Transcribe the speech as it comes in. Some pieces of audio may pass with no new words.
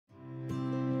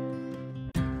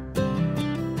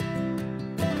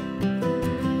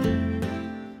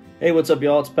Hey, what's up,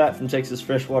 y'all? It's Pat from Texas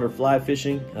Freshwater Fly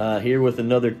Fishing, here with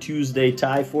another Tuesday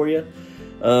tie for you.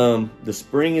 The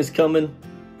spring is coming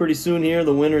pretty soon here.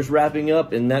 The winter's wrapping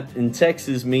up, and that in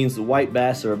Texas means the white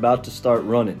bass are about to start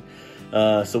running.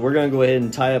 So we're going to go ahead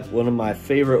and tie up one of my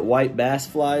favorite white bass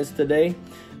flies today.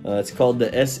 It's called the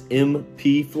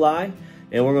SMP fly,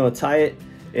 and we're going to tie it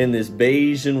in this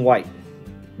beige and white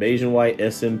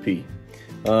SMP.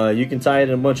 You can tie it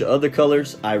in a bunch of other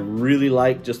colors. I really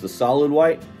like just a solid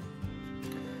white.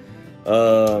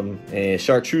 And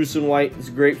chartreuse and white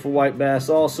is great for white bass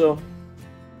also.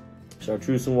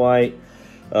 Chartreuse and white.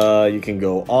 You can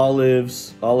go olive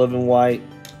and white.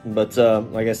 But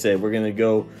like I said, we're going to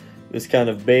go this kind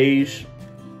of beige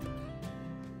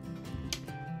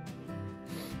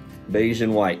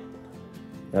and white.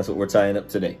 That's what we're tying up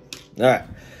today. All right.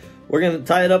 We're going to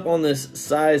tie it up on this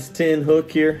size 10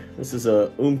 hook here. This is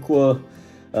a Umpqua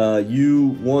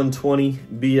U120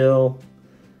 BL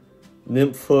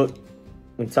nymph hook.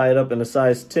 And tie it up in a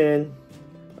size 10.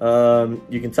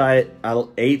 You can tie it,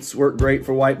 8s work great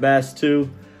for white bass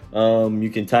too. You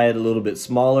can tie it a little bit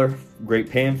smaller. Great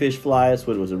panfish fly, that's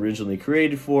what it was originally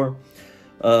created for.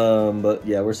 But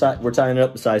yeah, we're tying it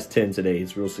up to size 10 today.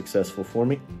 It's real successful for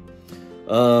me.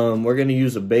 We're gonna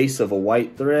use a base of a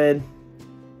white thread,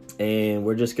 and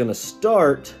we're just gonna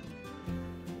start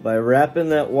by wrapping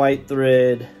that white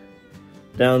thread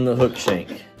down the hook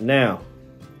shank. Now,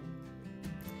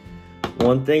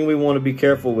 one thing we want to be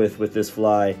careful with this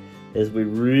fly is we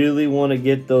really want to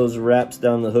get those wraps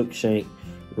down the hook shank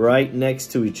right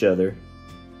next to each other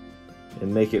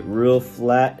and make it real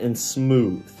flat and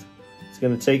smooth. It's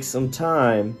going to take some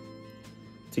time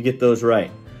to get those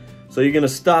right. So you're going to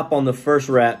stop on the first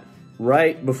wrap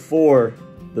right before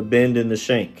the bend in the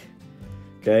shank.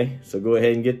 Okay, so go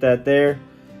ahead and get that there,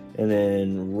 and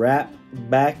then wrap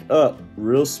back up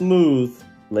real smooth.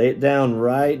 Lay it down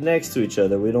right next to each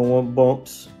other. We don't want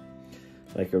bumps.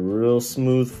 Like a real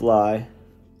smooth fly.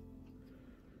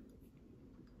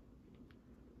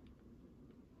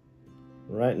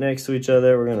 Right next to each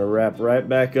other. We're going to wrap right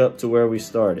back up to where we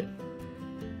started.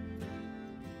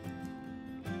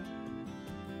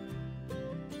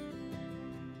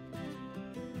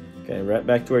 Okay, right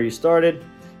back to where you started.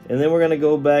 And then we're going to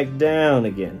go back down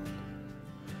again.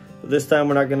 But this time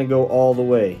we're not going to go all the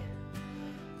way.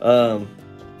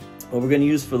 What we're going to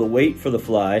use for the weight for the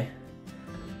fly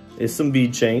is some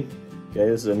bead chain. Okay,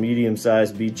 this is a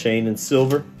medium-sized bead chain in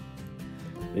silver.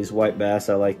 These white bass,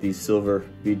 I like these silver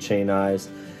bead chain eyes.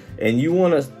 And you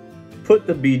want to put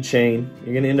the bead chain,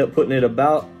 you're going to end up putting it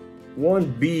about 1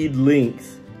 bead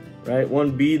length, right?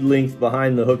 1 bead length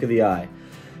behind the hook of the eye.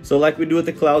 So like we do with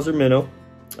the Clouser minnow,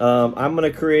 I'm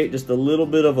going to create just a little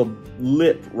bit of a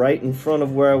lip right in front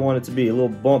of where I want it to be, a little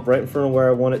bump right in front of where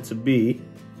I want it to be.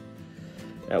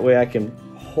 That way I can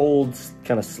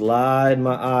kind of slide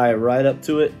my eye right up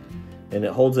to it, and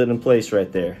it holds it in place right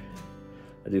there.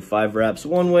 I do 5 wraps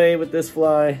one way with this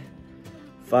fly,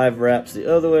 5 wraps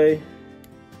the other way.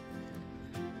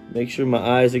 Make sure my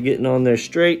eyes are getting on there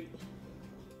straight.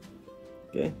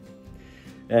 Okay.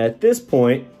 At this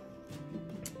point,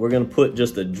 we're going to put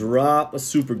just a drop of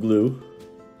super glue,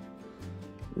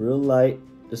 real light,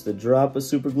 just a drop of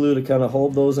super glue to kind of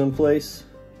hold those in place.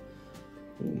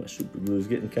 Ooh, my super glue is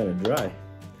getting kind of dry.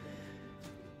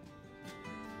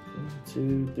 1,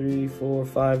 2, 3, 4,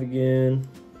 5 again.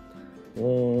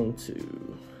 1,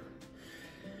 2,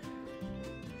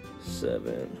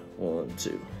 7, 1,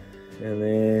 2. And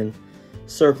then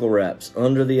circle wraps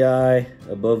under the eye,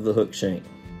 above the hook shank.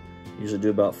 Usually do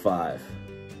about 5.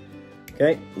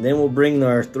 Okay, then we'll bring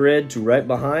our thread to right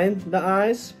behind the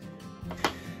eyes,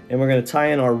 and we're going to tie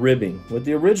in our ribbing. With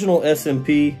the original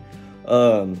SMP,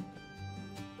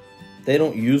 they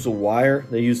don't use a wire,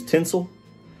 they use tinsel.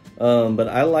 But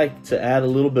I like to add a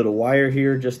little bit of wire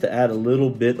here just to add a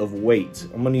little bit of weight.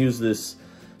 I'm going to use this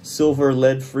silver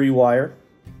lead-free wire.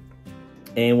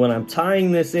 And when I'm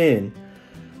tying this in,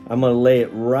 I'm going to lay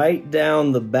it right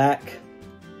down the back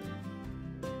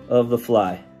of the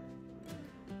fly.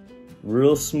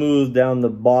 Real smooth down the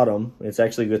bottom. It's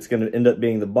going to end up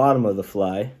being the bottom of the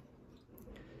fly.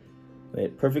 Lay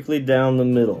it perfectly down the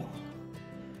middle.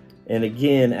 And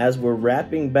again, as we're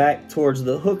wrapping back towards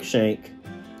the hook shank,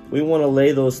 we want to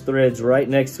lay those threads right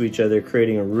next to each other,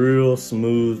 creating a real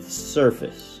smooth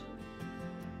surface.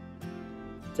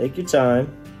 Take your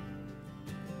time.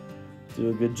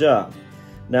 Do a good job.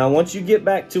 Now, once you get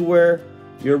back to where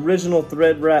your original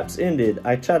thread wraps ended,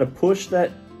 I try to push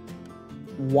that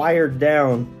wire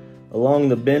down along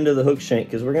the bend of the hook shank,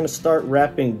 because we're going to start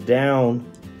wrapping down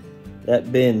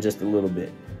that bend just a little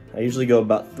bit. I usually go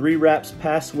about 3 wraps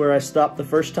past where I stopped the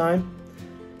first time,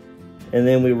 and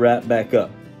then we wrap back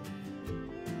up.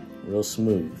 Real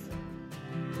smooth.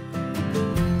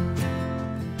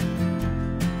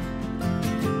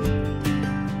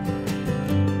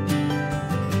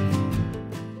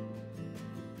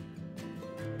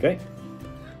 Okay,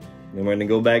 then we're gonna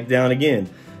go back down again.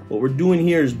 What we're doing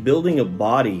here is building a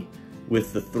body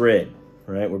with the thread,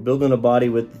 right? We're building a body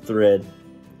with the thread.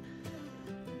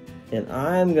 And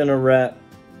I'm gonna wrap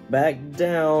back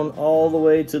down all the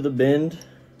way to the bend,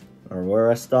 or where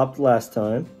I stopped last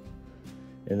time,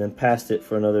 and then past it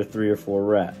for another 3 or 4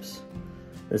 wraps.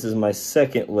 This is my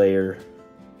second layer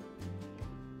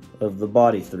of the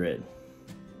body thread.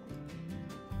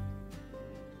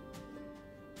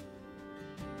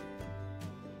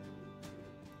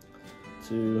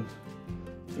 Two,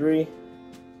 3,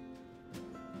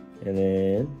 and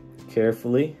then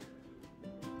carefully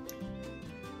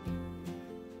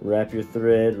wrap your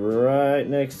thread right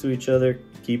next to each other,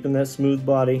 keeping that smooth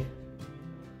body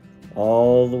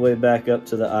all the way back up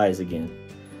to the eyes again.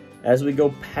 As we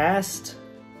go past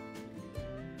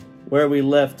where we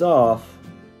left off,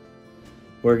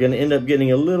 we're going to end up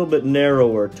getting a little bit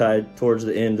narrower tied towards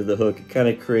the end of the hook. It kind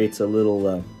of creates a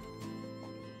little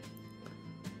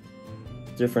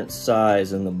different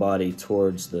size in the body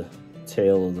towards the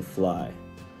tail of the fly.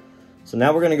 So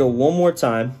now we're going to go one more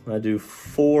time. I do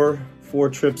four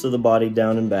trips of the body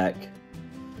down and back.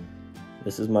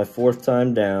 This is my 4th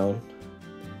time down.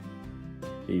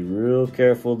 Be real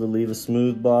careful to leave a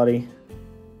smooth body.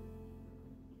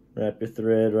 Wrap your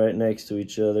thread right next to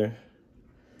each other.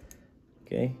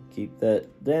 Okay, keep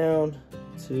that down.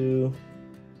 2,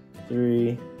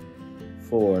 3,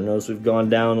 4. Notice we've gone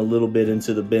down a little bit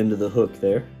into the bend of the hook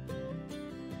there.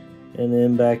 And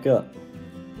then back up.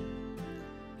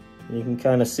 And you can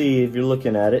kind of see, if you're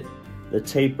looking at it, the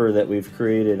taper that we've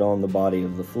created on the body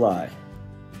of the fly.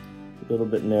 A little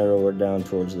bit narrower down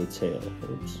towards the tail.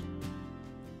 Oops.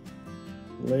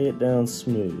 Lay it down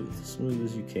smooth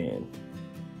as you can.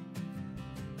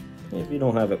 If you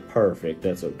don't have it perfect,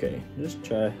 that's okay. Just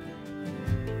try.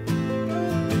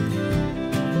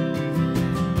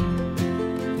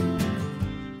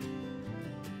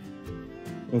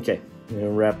 Okay, we're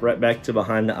gonna wrap right back to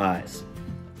behind the eyes.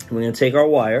 We're gonna take our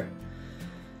wire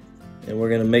and we're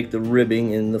gonna make the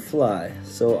ribbing in the fly.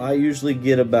 So I usually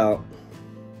get about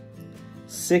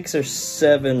 6 or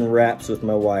 7 wraps with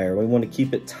my wire. We want to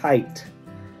keep it tight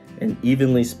and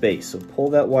evenly spaced. So pull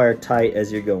that wire tight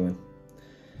as you're going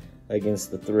against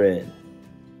the thread,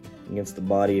 against the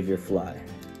body of your fly.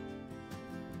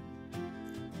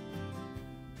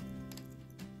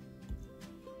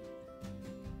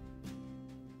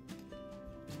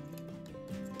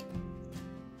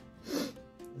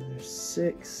 There's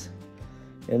 6.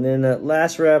 And then that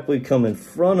last wrap, we come in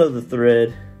front of the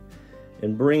thread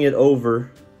and bring it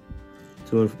over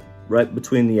to right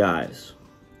between the eyes.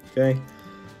 Okay,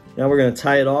 now we're going to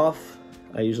tie it off.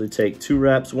 I usually take 2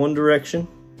 wraps one direction,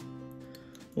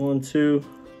 1, 2.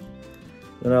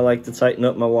 Then I like to tighten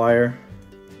up my wire,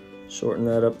 shorten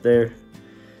that up there,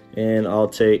 and I'll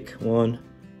take 1,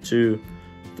 2,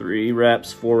 3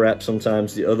 wraps, 4 wraps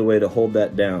sometimes the other way to hold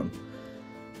that down.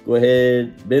 Go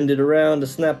ahead, bend it around to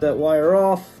snap that wire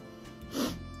off. A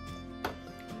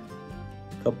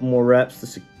couple more wraps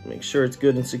to make sure it's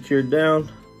good and secured down.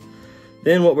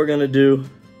 Then what we're gonna do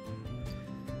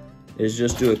is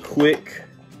just do a quick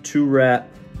 2 wrap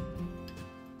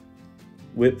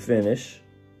whip finish.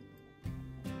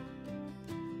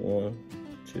 1,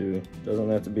 2, doesn't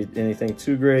have to be anything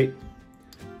too great.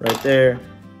 Right there.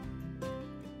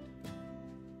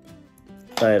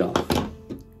 Tie it off.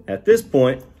 At this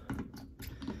point,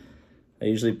 I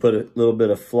usually put a little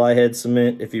bit of fly head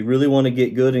cement. If you really want to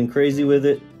get good and crazy with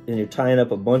it, and you're tying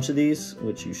up a bunch of these,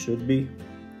 which you should be,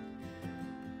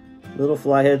 little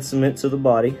fly head cement to the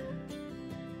body.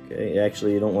 Okay,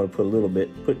 actually you don't want to put a little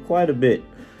bit, put quite a bit.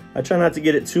 I try not to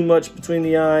get it too much between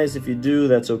the eyes. If you do,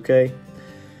 that's okay.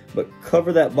 But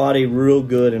cover that body real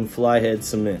good in fly head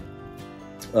cement.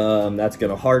 That's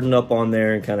going to harden up on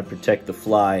there and kind of protect the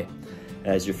fly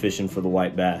as you're fishing for the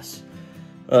white bass.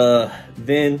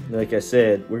 Then, like I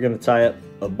said, we're going to tie up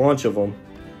a bunch of them.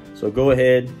 So go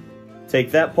ahead,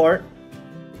 take that part,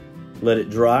 let it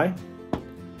dry,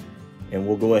 and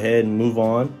we'll go ahead and move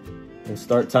on and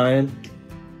start tying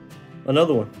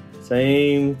another one.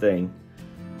 Same thing.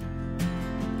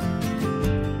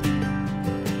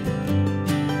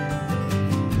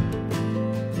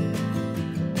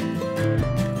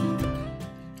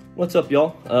 What's up,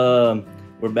 y'all?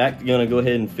 We're back. Gonna go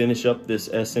ahead and finish up this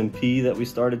SMP that we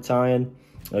started tying.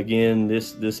 Again,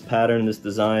 this pattern, this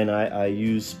design, I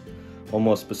use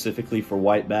almost specifically for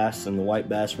white bass and the white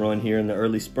bass run here in the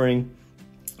early spring.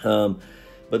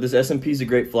 But this SMP is a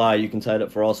great fly. You can tie it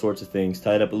up for all sorts of things.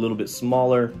 Tie it up a little bit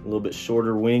smaller, a little bit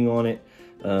shorter wing on it.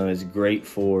 It's great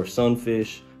for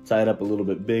sunfish. Tie it up a little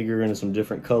bit bigger into some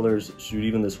different colors. Shoot,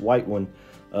 even this white one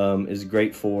is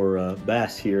great for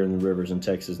bass here in the rivers in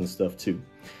Texas and stuff too.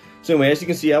 So anyway, as you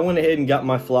can see, I went ahead and got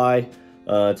my fly.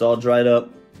 It's all dried up,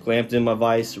 clamped in my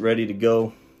vise, ready to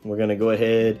go. We're gonna go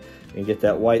ahead and get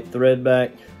that white thread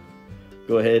back.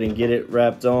 Go ahead and get it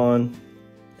wrapped on.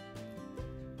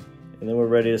 And then we're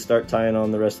ready to start tying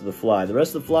on the rest of the fly. The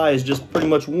rest of the fly is just pretty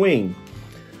much wing.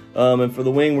 And for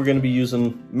the wing, we're gonna be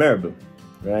using marabou,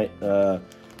 right?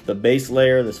 The base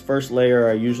layer, this first layer,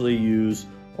 I usually use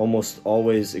almost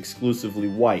always exclusively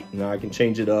white. Now I can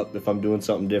change it up if I'm doing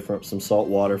something different, some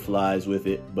saltwater flies with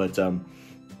it, but I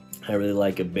really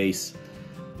like a base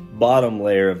bottom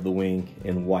layer of the wing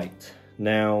in white.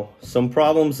 Now, some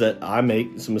problems that I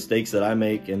make, some mistakes that I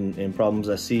make, and problems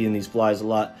I see in these flies a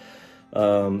lot,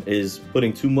 is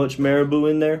putting too much marabou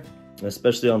in there,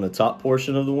 especially on the top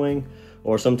portion of the wing,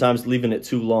 or sometimes leaving it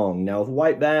too long. Now with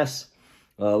white bass,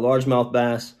 largemouth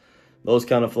bass, those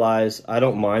kind of flies, I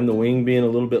don't mind the wing being a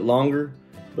little bit longer,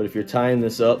 but if you're tying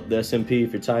this up, the SMP,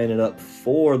 if you're tying it up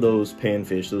for those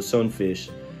panfish, those sunfish,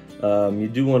 you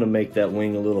do want to make that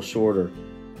wing a little shorter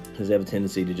because they have a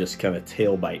tendency to just kind of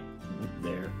tail bite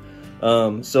there.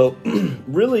 So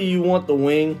really you want the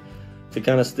wing to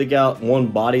kind of stick out one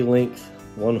body length,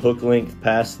 one hook length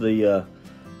past the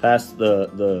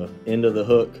end of the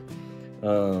hook,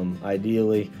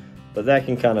 ideally, but that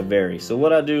can kind of vary. So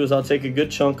what I do is I'll take a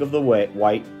good chunk of the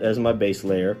white as my base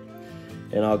layer,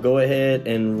 and I'll go ahead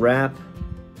and wrap,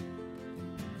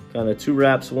 kind of 2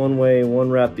 wraps one way, 1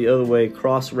 wrap the other way,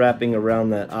 cross wrapping around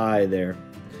that eye there.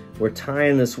 We're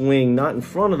tying this wing not in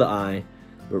front of the eye,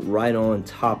 but right on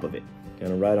top of it,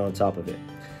 kind of right on top of it.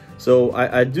 So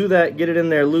I do that, get it in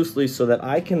there loosely so that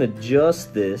I can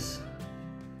adjust this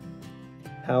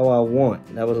how I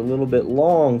want. That was a little bit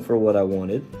long for what I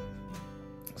wanted.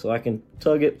 So I can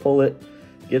tug it, pull it,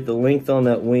 get the length on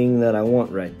that wing that I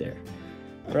want right there.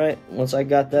 All right, once I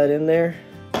got that in there,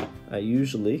 I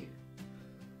usually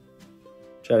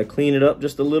try to clean it up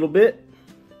just a little bit,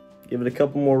 give it a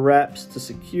couple more wraps to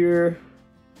secure,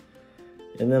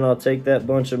 and then I'll take that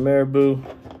bunch of marabou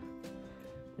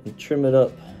and trim it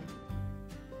up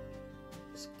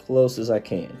as close as I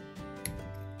can.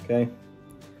 Okay,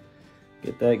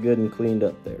 get that good and cleaned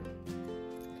up there.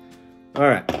 All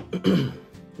right,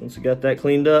 once we got that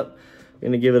cleaned up, I'm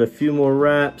gonna give it a few more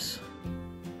wraps,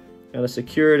 kind of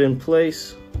secure it in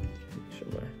place. Make sure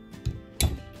my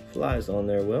fly's on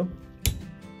there well.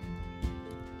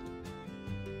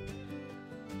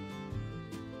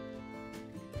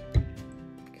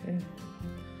 Okay,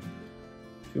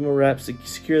 a few more wraps to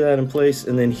secure that in place,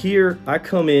 and then here I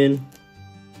come in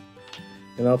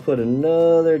and I'll put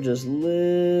another just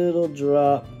little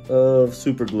drop of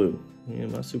super glue. Yeah,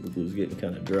 my super glue is getting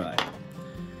kind of dry.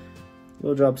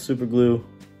 Little drop of super glue,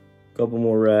 a couple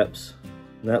more wraps,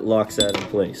 and that locks that in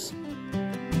place.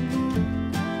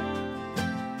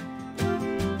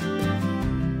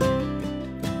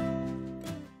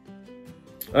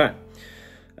 All right,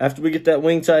 after we get that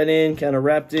wing tied in, kind of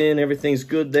wrapped in, everything's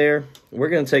good there, we're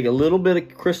gonna take a little bit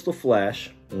of crystal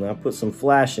flash, and I'll put some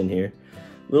flash in here,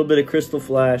 a little bit of crystal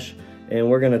flash, and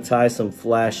we're gonna tie some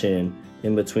flash in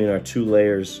between our 2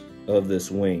 layers of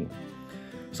this wing.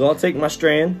 So I'll take my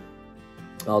strand,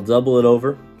 I'll double it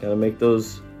over, kind of make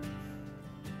those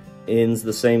ends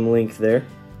the same length there,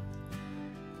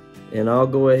 and I'll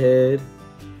go ahead,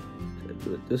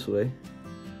 do it this way,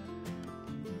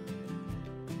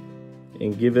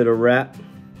 and give it a wrap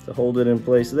to hold it in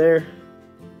place there,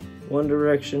 one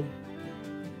direction,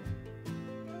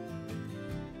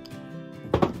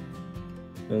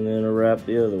 and then a wrap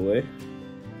the other way,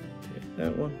 get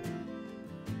that one,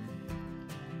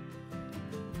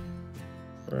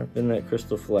 wrap in that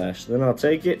crystal flash. Then I'll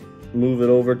take it, move it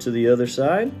over to the other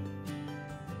side,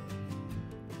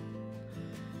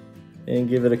 and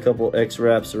give it a couple X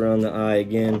wraps around the eye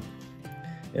again.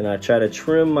 And I try to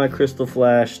trim my crystal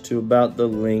flash to about the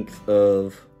length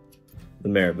of the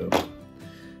marabou. You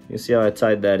can see how I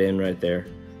tied that in right there.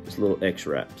 Just little X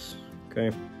wraps,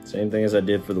 okay? Same thing as I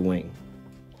did for the wing.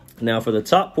 Now for the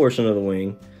top portion of the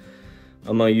wing,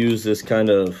 I'm gonna use this kind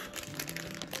of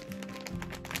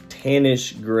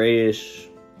tannish, grayish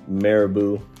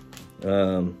marabou.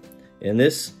 And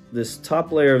this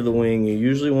top layer of the wing, you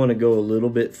usually want to go a little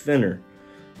bit thinner.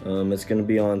 It's going to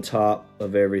be on top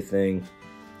of everything.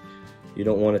 You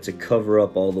don't want it to cover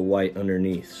up all the white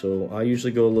underneath. So I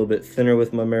usually go a little bit thinner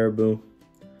with my marabou,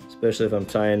 especially if I'm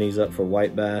tying these up for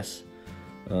white bass.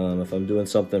 If I'm doing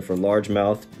something for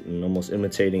largemouth and almost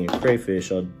imitating a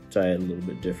crayfish, I'll tie it a little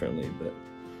bit differently. But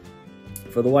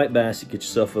for the white bass, you get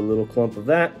yourself a little clump of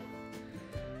that,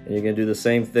 and you're gonna do the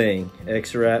same thing.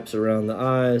 X wraps around the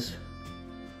eyes.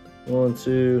 1,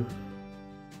 2.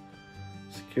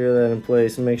 Secure that in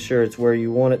place and make sure it's where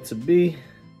you want it to be.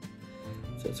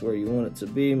 So that's where you want it to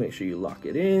be. Make sure you lock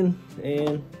it in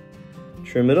and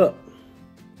trim it up.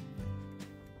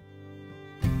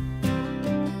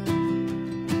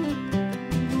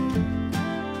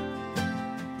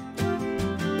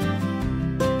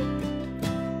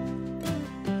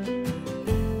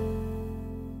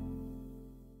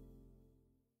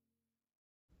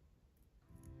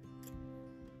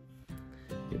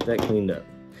 Get that cleaned up.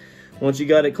 Once you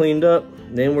got it cleaned up,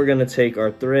 then we're gonna take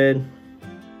our thread,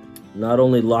 not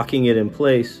only locking it in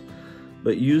place,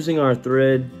 but using our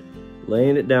thread,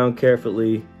 laying it down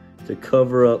carefully to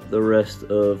cover up the rest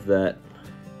of that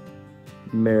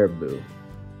marabou.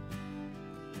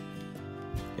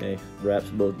 Okay, wraps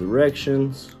both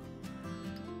directions.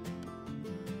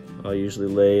 I'll usually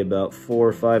lay about 4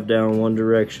 or 5 down one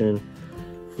direction,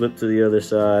 flip to the other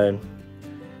side,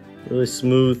 really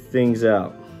smooth things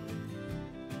out.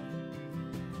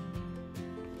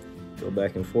 Go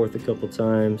back and forth a couple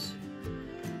times.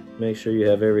 Make sure you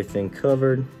have everything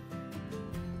covered.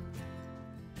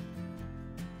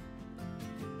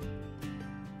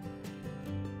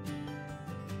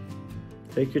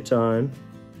 Take your time.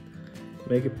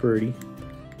 Make it pretty.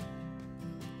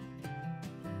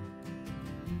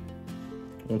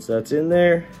 Once that's in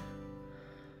there,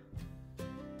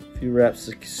 a few wraps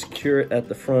to secure it at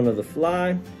the front of the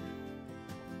fly.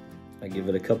 I give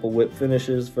it a couple whip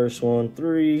finishes. First one,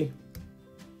 3.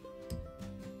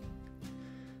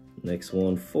 Next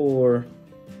one, 4.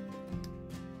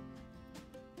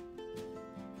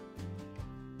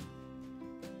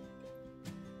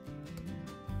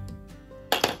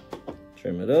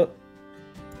 Trim it up.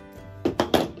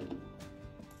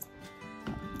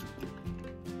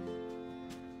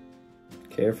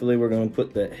 Carefully, we're going to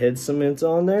put that head cement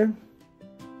on there.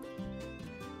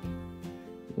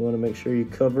 You want to make sure you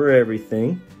cover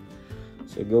everything.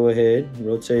 So go ahead,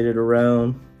 rotate it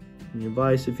around your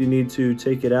vise if you need to,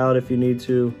 take it out if you need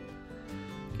to.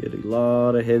 Get a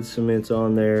lot of head cement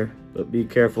on there, but be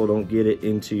careful, don't get it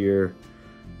into your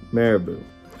marabou.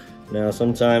 Now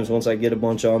sometimes once I get a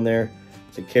bunch on there,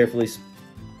 to carefully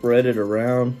spread it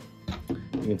around,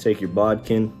 you can take your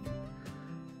bodkin,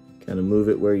 kind of move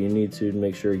it where you need to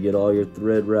make sure you get all your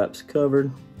thread wraps covered.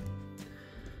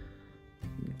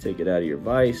 Take it out of your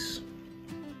vise.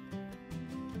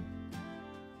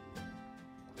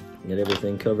 Get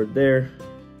everything covered there.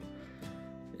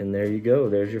 And there you go,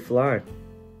 there's your fly.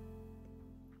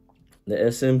 The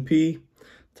SMP,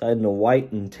 tied in a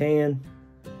white and tan.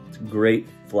 It's a great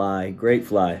fly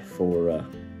for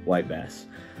white bass.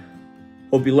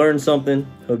 Hope you learned something.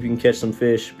 Hope you can catch some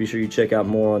fish. Be sure you check out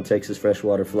more on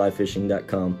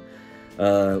TexasFreshwaterFlyFishing.com.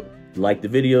 Like the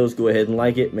videos, go ahead and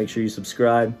like it. Make sure you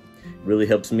subscribe. It really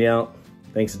helps me out.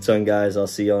 Thanks a ton, guys. I'll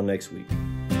see y'all next week.